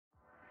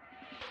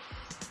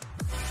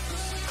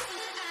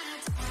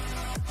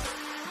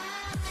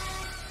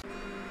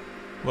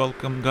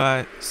Welcome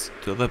guys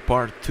to the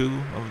part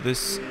 2 of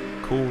this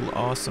cool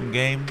awesome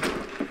game.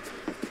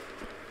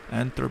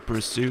 Enter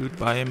Pursued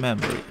by a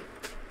Memory.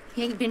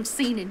 He ain't been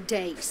seen in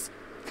days.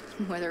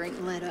 Weather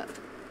ain't let up.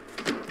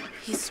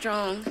 He's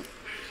strong,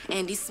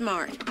 and he's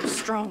smart.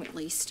 Strong, at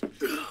least.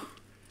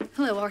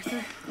 Hello,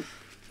 Arthur.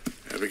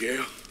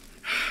 Abigail?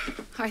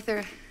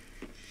 Arthur,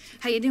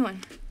 how you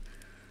doing?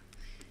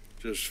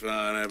 Just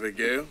fine,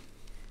 Abigail.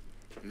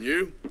 And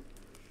you?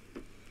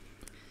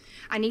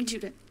 I need you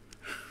to...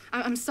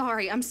 I'm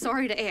sorry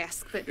to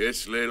ask, but...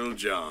 It's little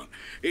John.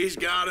 He's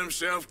got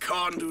himself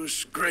caught into a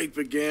scrape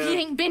again. He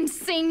ain't been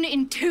seen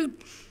in two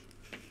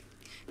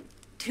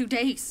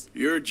days.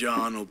 Your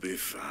John will be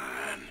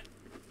fine.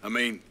 I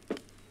mean,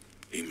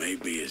 he may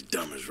be as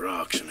dumb as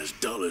rocks and as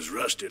dull as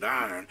rusted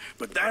iron,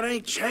 but that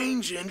ain't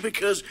changing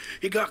because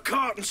he got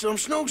caught in some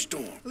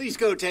snowstorm. Please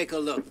go take a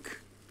look.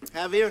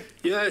 Javier?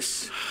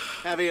 Yes.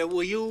 Javier,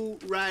 will you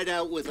ride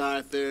out with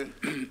Arthur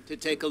to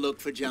take a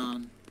look for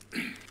John?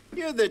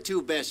 You're the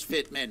two best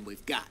fit men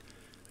we've got.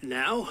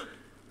 Now?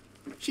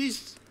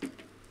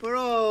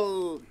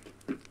 We're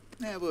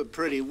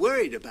pretty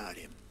worried about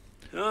him.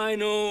 I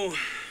know.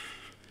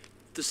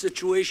 The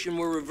situation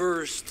were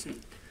reversed.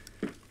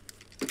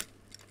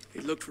 He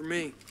looked for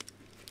me.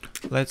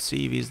 Let's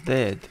see if he's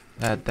dead.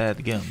 That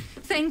gun.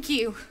 Thank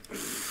you.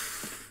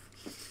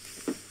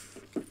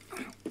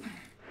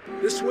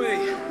 This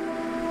way.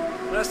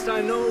 Last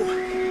I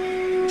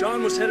know,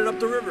 John was headed up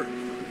the river.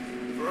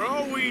 For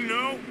all we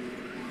know,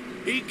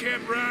 he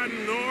kept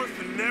riding north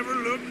and never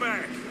looked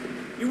back.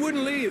 He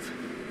wouldn't leave.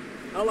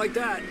 Not like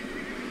that.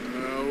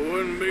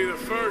 Wouldn't be the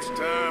first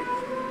time.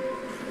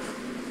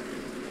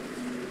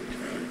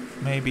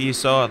 Maybe he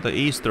saw the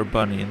Easter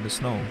bunny in the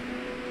snow.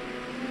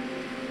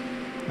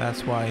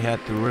 That's why he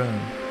had to run.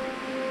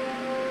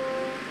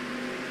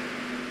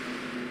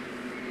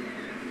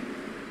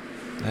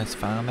 Let's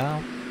find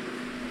out.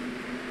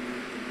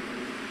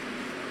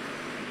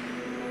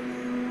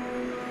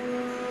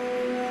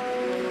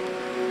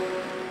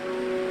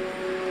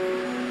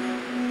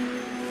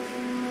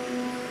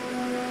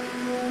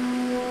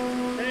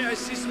 Hey, I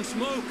see some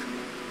smoke.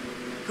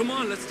 Come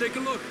on, let's take a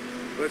look.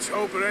 Let's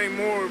hope it ain't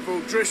more of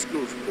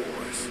O'Driscoll's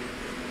boys.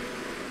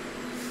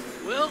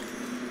 Well,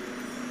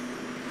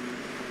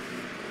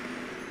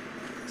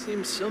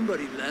 seems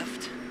somebody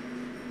left.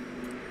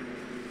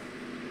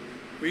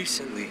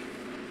 Recently.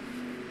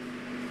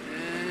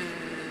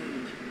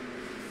 And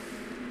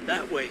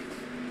that way.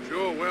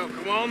 Sure, well,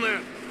 come on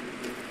then.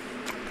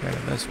 Okay,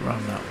 let's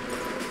run now.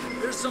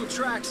 There's some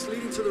tracks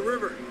leading to the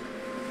river.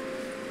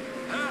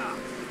 Ah,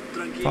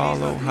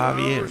 Follow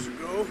Javier. Hours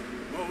ago,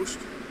 most.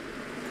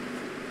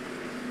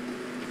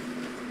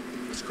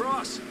 Let's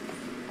cross.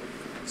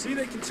 See,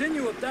 they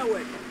continue up that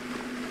way.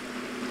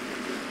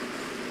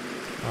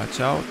 Watch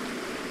out.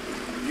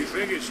 You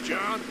think it's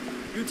John?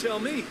 You tell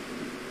me.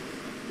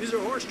 These are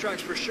horse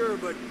tracks for sure,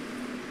 but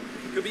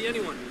could be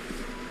anyone.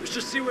 Let's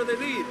just see where they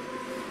lead.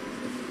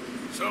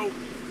 So,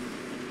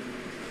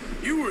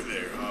 you were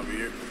there,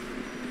 Javier.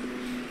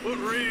 What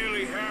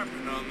really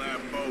happened on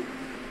that boat?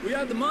 We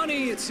had the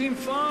money, it seemed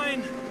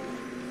fine.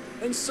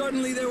 Then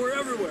suddenly they were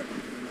everywhere.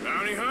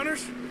 Bounty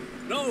hunters?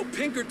 No,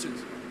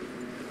 Pinkertons.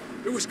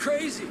 It was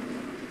crazy.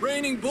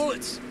 Raining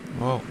bullets.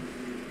 Whoa.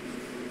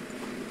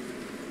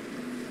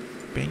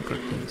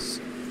 Pinkertons.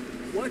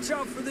 Watch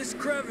out for this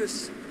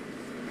crevice.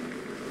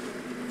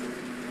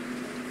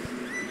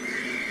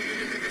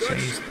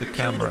 Change the Killed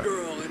camera. a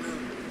girl in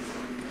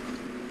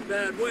a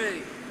bad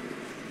way.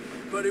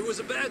 But it was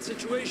a bad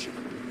situation.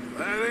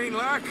 That ain't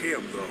like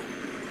him, though.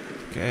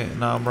 Okay,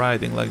 now I'm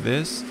riding like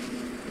this.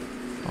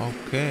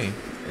 Okay,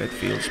 it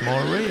feels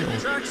more real.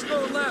 Tracks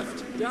go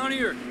left, down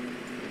here.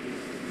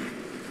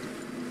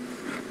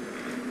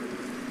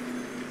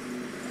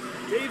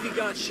 Davey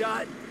got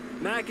shot.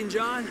 Mac and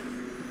John,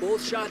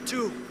 both shot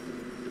too.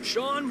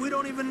 Sean, we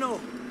don't even know.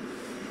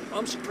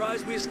 I'm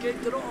surprised we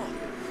escaped at all.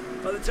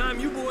 By the time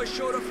you boys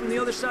showed up from the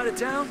other side of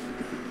town,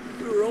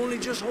 we were only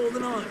just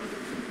holding on.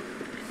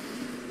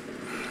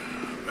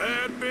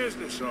 Bad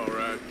business, all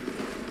right.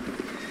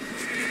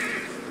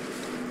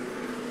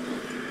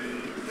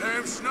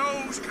 Damn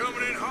snow's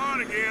coming in hot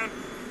again.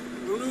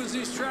 We'll lose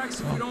these tracks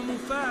if we don't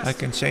move fast. I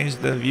can change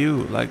the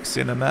view like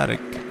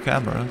cinematic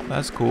camera.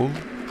 That's cool.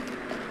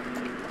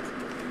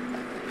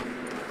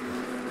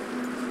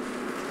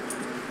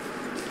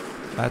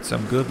 That's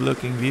some good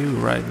looking view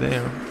right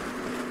there.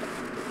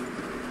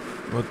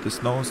 With the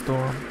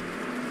snowstorm.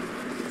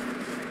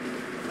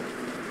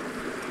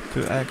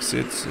 To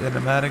exit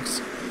cinematics,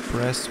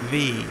 press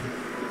V.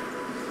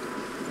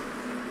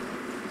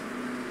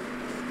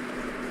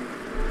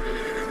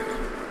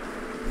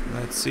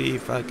 Let's see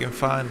if I can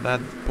find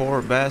that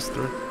poor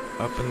bastard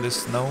up in the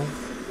snow.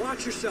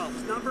 Watch yourself,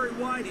 it's not very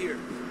wide here.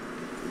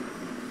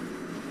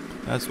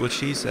 That's what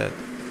she said.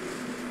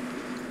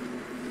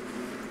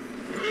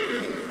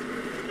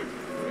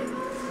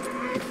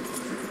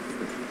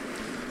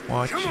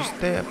 Watch Come your on,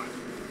 step.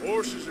 boy.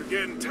 Horses are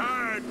getting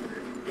tired.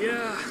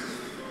 Yeah,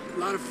 a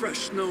lot of fresh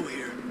snow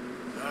here.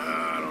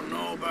 I don't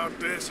know about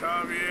this,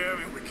 Javier. I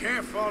mean, we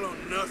can't follow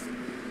nothing.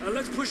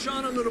 Let's push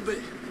on a little bit.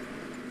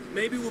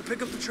 Maybe we'll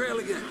pick up the trail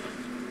again.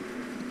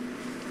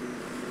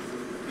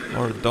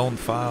 Or don't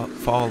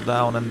fall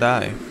down and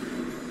die.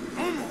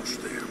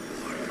 Almost there,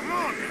 boy. Come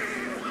on.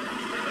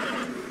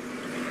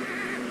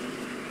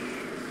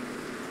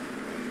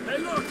 Hey,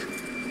 look!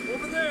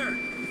 Over there!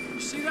 You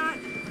see that?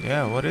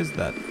 Yeah, what is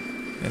that?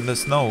 In the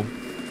snow.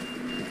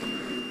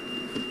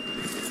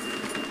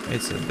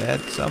 It's a dead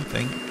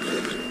something.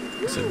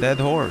 It's a dead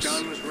horse.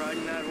 John was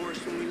riding that horse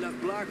when we left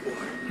Blackwater.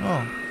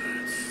 Oh,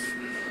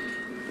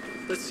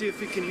 Let's see if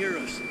he can hear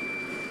us.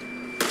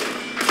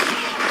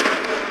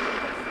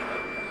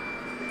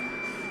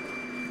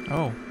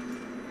 oh.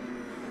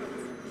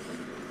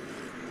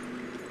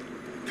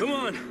 Come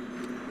on!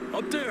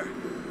 Up there!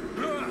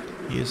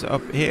 He is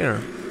up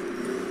here.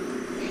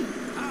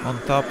 On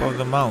top of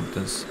the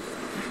mountains.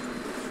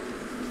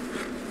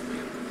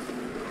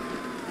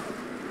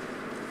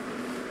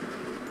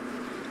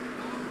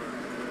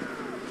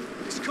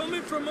 He's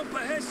coming from up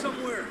ahead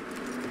somewhere.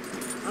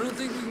 I don't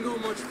think we can go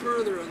much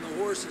further on the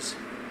horses.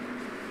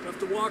 We'll have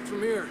to walk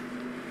from here.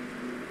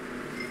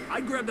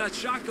 I'd grab that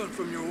shotgun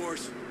from your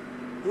horse.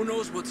 Who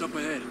knows what's up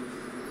ahead?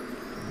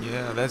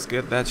 Yeah, let's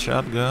get that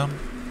shotgun.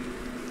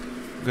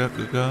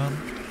 Gun.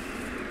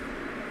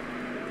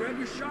 Grab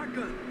your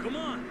shotgun. Come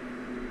on.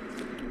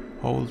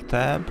 Hold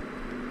tab.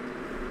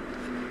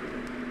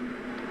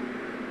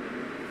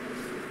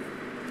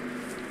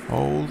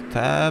 Hold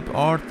tab,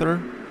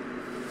 Arthur.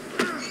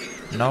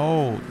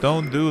 No,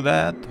 don't do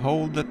that.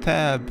 Hold the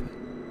tab.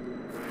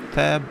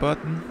 Tab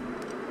button.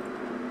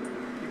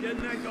 You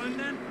getting that gun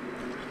then?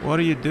 What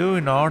are you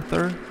doing,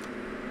 Arthur?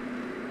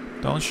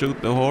 Don't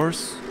shoot the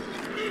horse.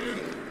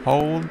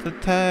 Hold the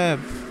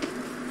tab.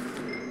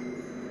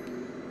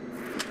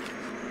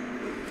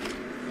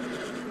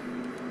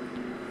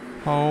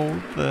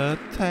 Hold the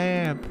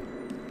tab.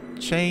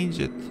 Change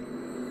it.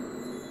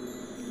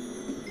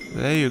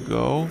 There you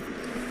go.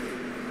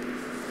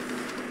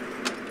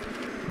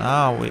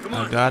 Now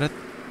I got it.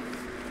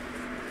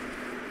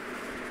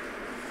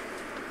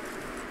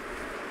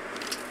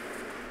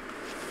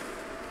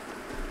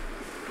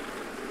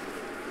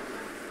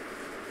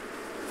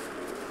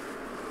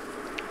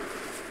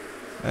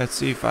 Let's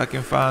see if I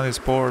can find this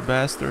poor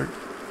bastard.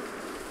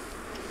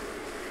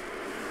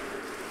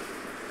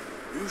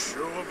 You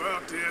sure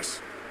about this?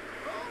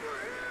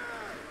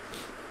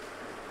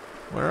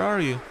 Where are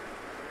you?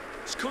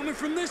 It's coming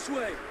from this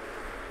way.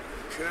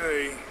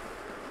 Okay.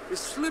 It's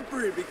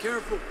slippery. Be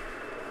careful.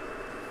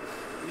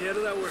 Yeah,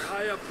 that we're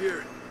high up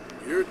here.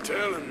 You're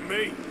telling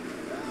me.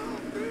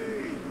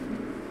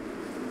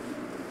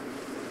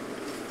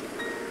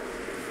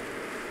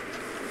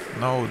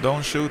 No,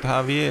 don't shoot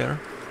Javier.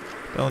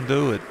 Don't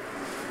do it,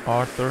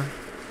 Arthur.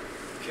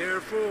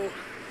 Careful.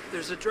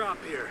 There's a drop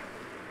here.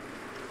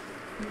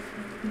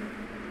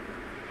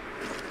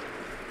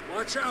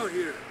 Watch out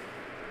here.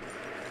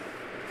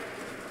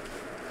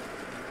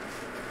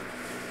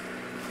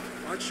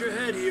 Watch your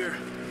head here.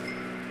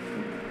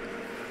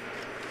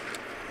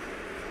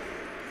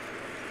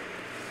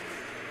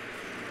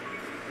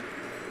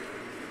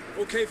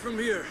 Okay, from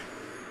here.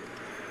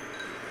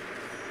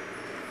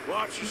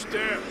 Watch your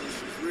step. This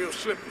is real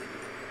slippery.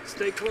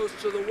 Stay close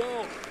to the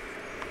wall.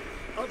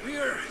 Up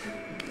here.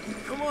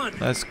 Come on.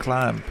 Let's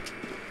climb.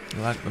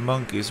 Like the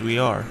monkeys we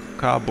are.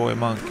 Cowboy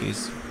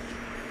monkeys.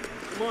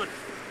 Come on.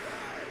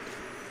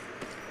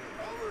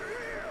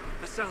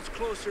 That sounds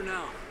closer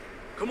now.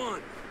 Come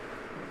on.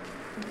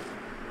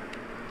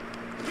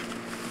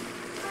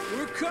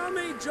 We're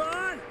coming,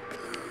 John!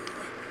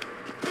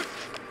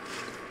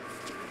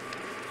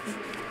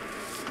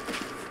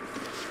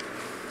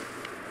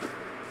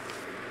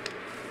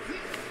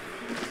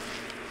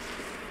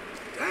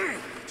 Dang,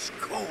 it's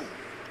cold.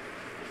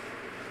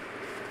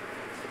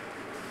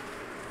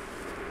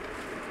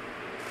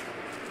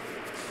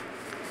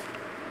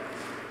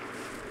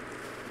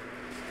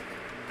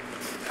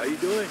 How you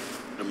doing?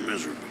 I'm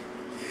miserable.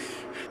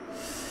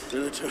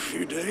 Been a tough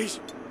few days.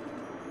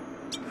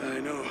 I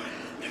know.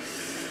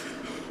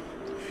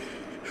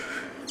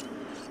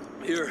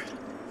 Here.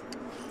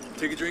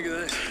 Take a drink of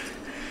that.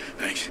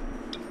 Thanks.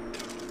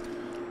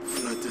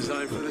 Not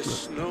designed for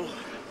this snow.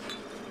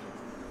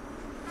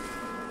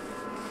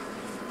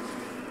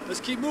 Let's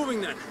keep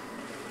moving then.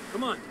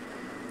 Come on.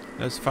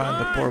 Let's find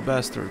the poor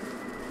bastard.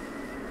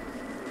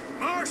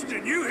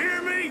 Marston, you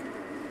hear me?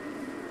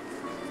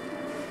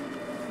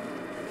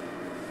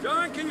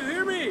 John, can you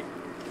hear me?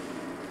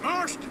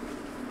 Marston!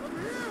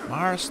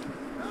 Marston,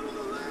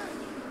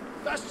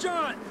 That's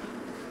John.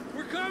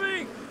 We're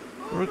coming.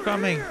 we're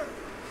coming.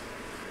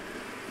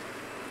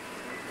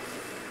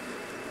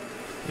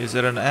 Is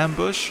it an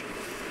ambush?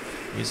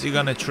 Is he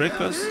gonna trick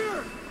us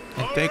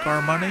and take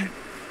our money?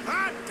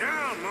 Hot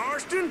down,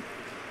 Marston!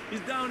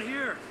 He's down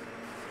here.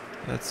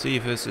 Let's see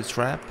if it's a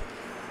trap.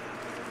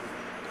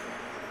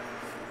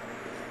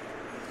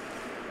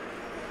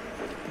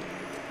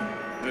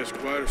 That's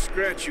quite a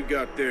scratch you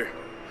got there.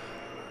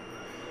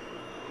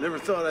 Never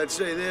thought I'd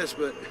say this,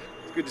 but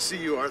it's good to see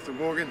you, Arthur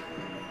Morgan.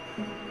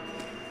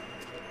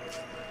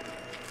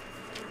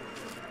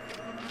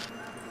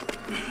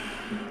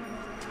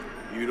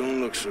 You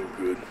don't look so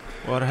good.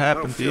 What I don't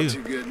happened to feel you?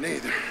 too good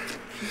neither.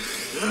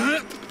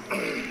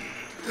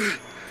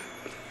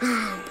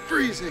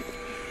 Freezing.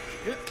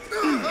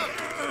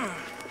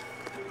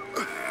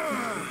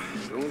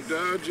 Don't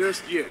die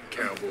just yet,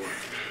 cowboy.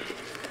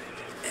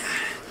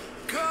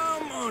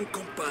 Come on,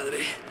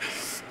 compadre.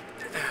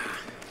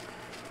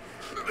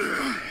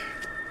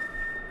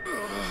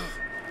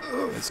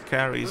 Let's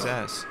carry his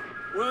ass.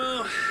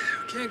 Well,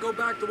 we can't go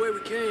back the way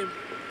we came.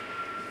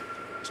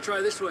 Let's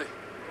try this way.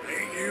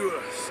 Ain't you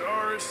a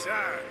sorry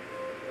sight?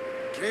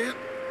 Can't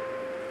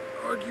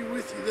argue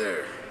with you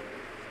there.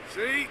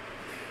 See?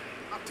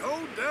 I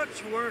told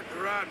Dutch you weren't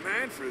the right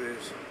man for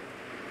this.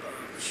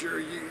 I'm sure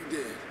you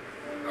did.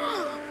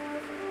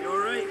 You all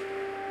right?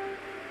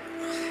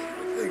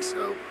 I think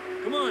so.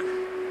 Come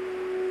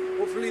on.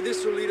 Hopefully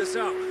this will lead us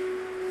out.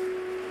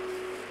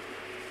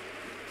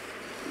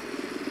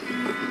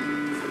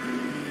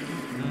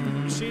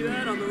 You see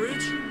that on the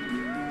ridge?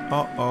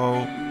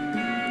 Uh-oh.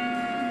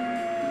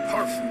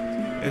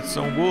 Perfect. It's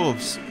some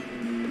wolves.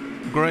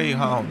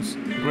 Greyhounds.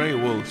 Grey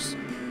wolves.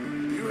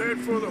 You head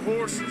for the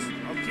horses.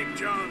 I'll keep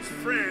John's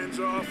friends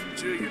off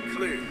until you're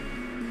clear.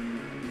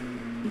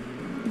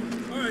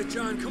 All right,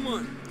 John, come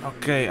on.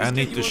 Okay, I Let's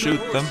need get to you on shoot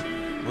that them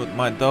horse. with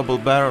my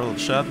double-barreled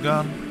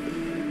shotgun.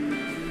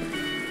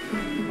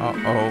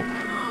 Uh-oh.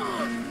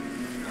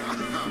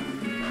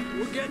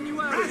 We're getting you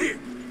out of here.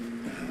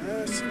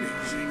 Nice and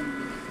easy.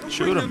 Don't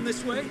Shoot bring him. them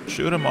this way.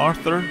 Shoot him,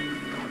 Arthur.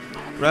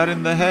 Right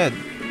in the head.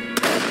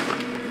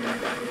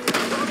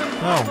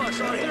 No.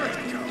 Boss, out here.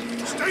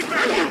 Stay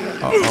back!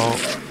 Uh-oh.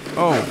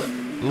 Oh,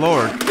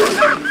 Lord.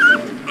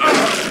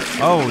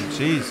 Oh,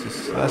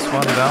 Jesus. That's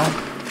one down.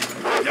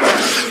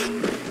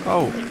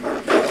 Oh.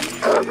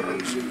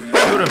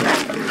 Shoot him.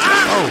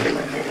 Oh.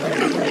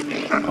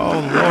 Oh,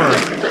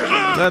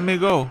 Lord. Let me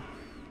go.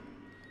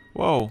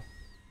 Whoa.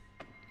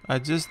 I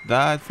just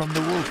died from the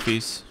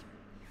wolfies.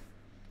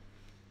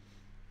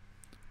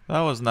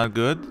 That was not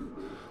good.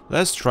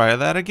 Let's try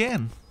that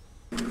again.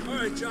 All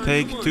right, John,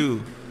 Take come on.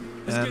 2.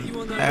 Let's get you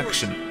on And that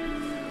action.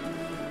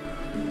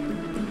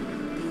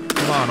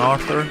 Come on,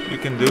 Arthur. You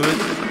can do it.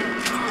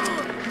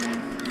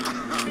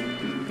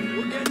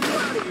 We're getting you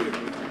out of here.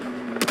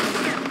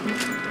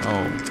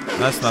 Oh,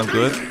 that's not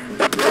good.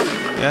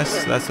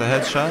 Yes, that's a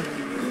headshot.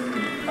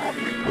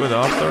 Good,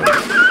 Arthur.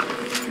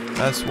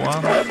 That's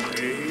one.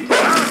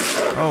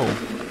 Oh,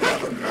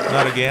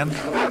 not again.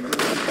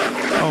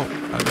 Oh,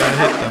 I gotta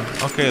hit them.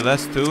 Okay,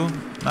 that's 2.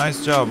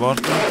 Nice job,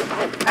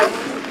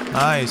 Arthur.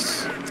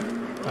 Nice.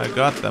 I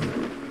got them.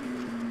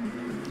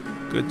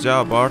 Good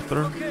job,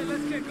 Arthur. Okay,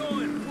 let's get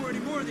going before any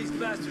more of these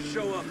bastards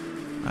show up.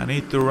 I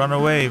need to run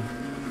away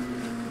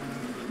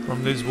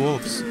from these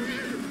wolves.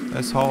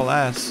 Let's haul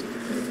ass.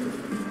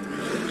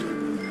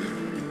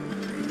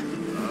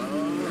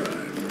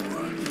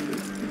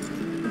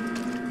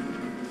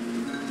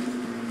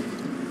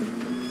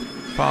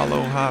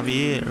 Follow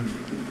Javier.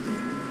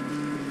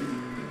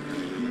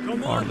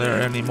 Come Are on, there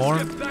man. any more?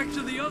 Let's get back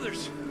to the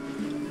others.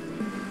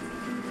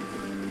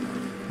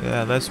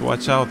 Yeah, let's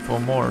watch out for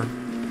more.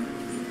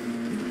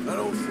 I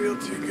don't feel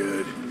too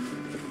good.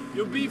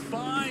 You'll be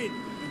fine.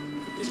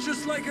 It's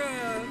just like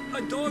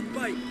a dog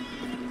bite.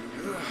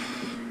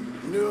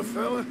 Knew a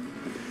fella?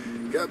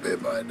 Got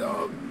bit by a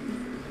dog.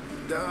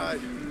 Died.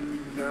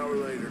 An hour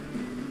later.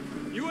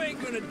 You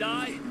ain't gonna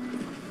die.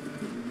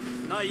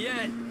 Not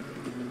yet.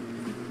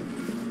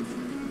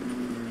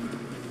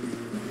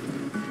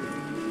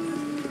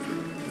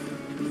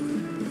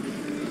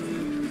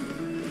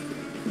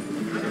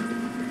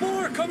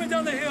 More coming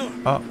down the hill.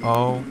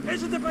 Uh-oh.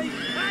 Eso te pa-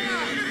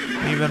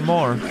 Even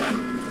more.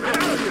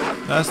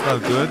 That's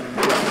not good.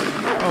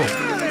 Oh.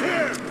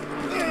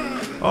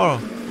 Oh,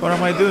 what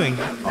am I doing?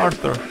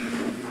 Arthur.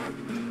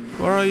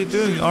 What are you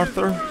doing,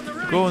 Arthur?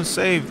 Go and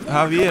save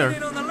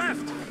Javier. On the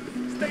left.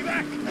 Stay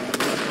back.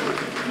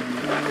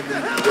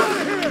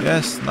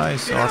 Yes,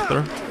 nice,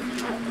 Arthur.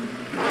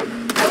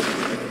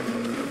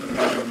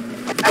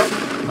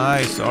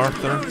 Nice,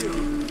 Arthur.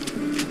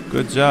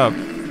 Good job.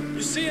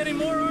 You see any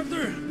more,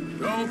 Arthur?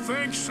 Don't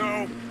think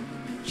so.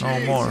 No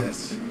more.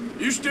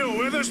 You still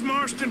with us,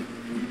 Marston?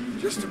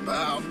 Just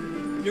about.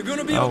 You're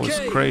gonna be That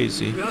okay. was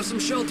crazy. We have some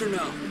shelter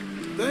now.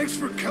 Thanks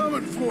for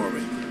coming for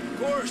me. Of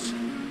course.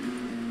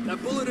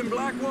 That bullet in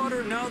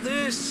Blackwater, now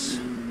this.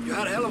 You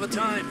had a hell of a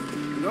time.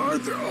 And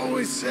Arthur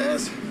always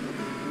says,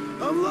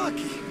 I'm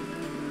lucky.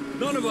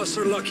 None of us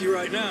are lucky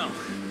right now.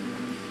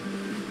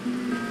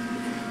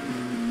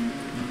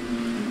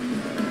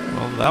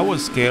 Well, that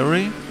was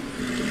scary.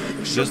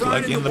 We should Just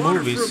ride like in the water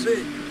movies. For a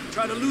bit.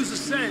 Try to lose a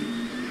scent.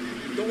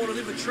 Don't want to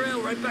leave a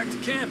trail right back to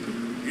camp.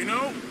 You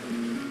know,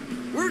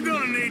 we're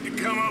gonna need to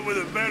come up with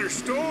a better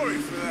story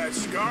for that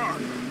scar.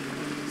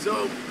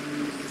 So,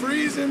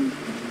 freezing,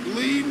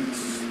 bleeding,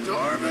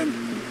 starving,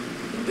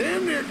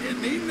 damn near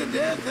getting eaten to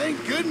death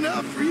ain't good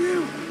enough for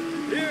you.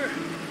 Here,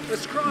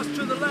 let's cross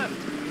to the left.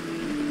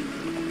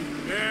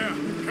 Yeah,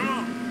 come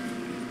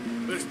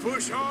on. Let's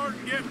push hard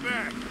and get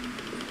back.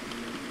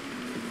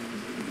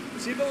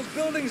 See those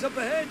buildings up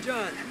ahead,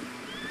 John?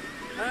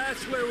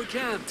 That's where we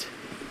camped.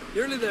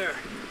 Nearly there.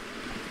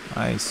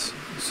 Nice.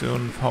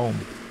 Soon home.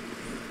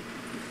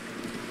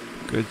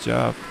 Good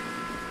job.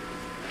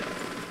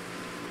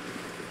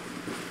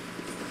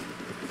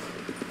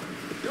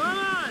 Come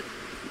on!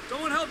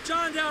 Someone help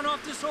John down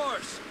off this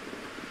horse.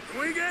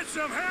 Can we get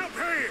some help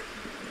here?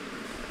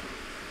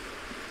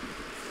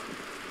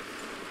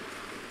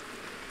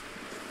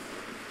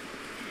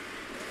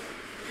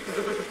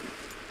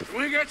 Can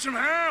we get some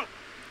help?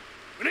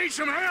 We need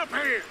some help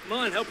here. Come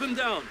on, help him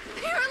down.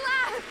 You're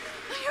alive!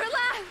 You're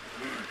alive!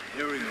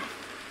 Here we go.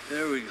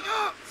 There we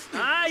go.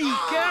 Ay,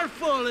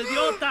 careful,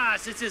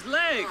 idiotas! It's his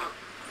leg. Oh,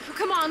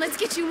 come on, let's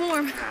get you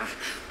warm.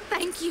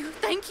 Thank you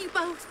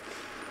both.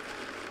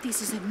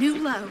 This is a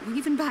new low,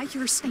 even by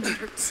your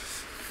standards.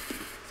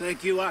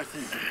 Thank you, Arthur.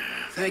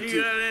 Thank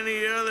You got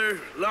any other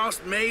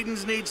lost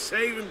maidens need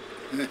saving?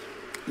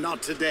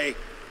 Not today.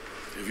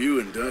 Have you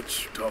and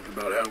Dutch talked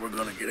about how we're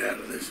gonna get out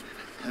of this?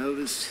 I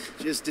was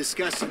just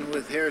discussing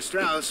with Herr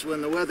Strauss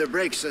when the weather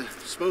breaks. I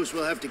suppose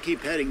we'll have to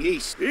keep heading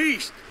east.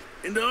 East?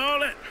 Into all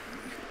that...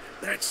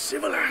 That's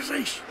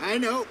civilization. I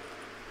know.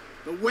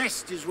 The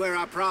west is where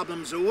our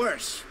problems are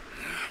worse.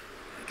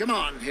 Come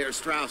on, Herr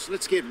Strauss.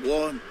 Let's get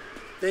warm.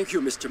 Thank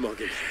you, Mr.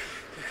 Morgan.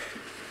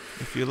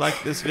 If you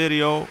like this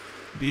video,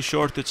 be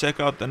sure to check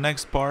out the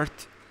next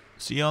part.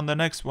 See you on the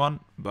next one.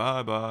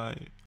 Bye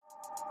bye.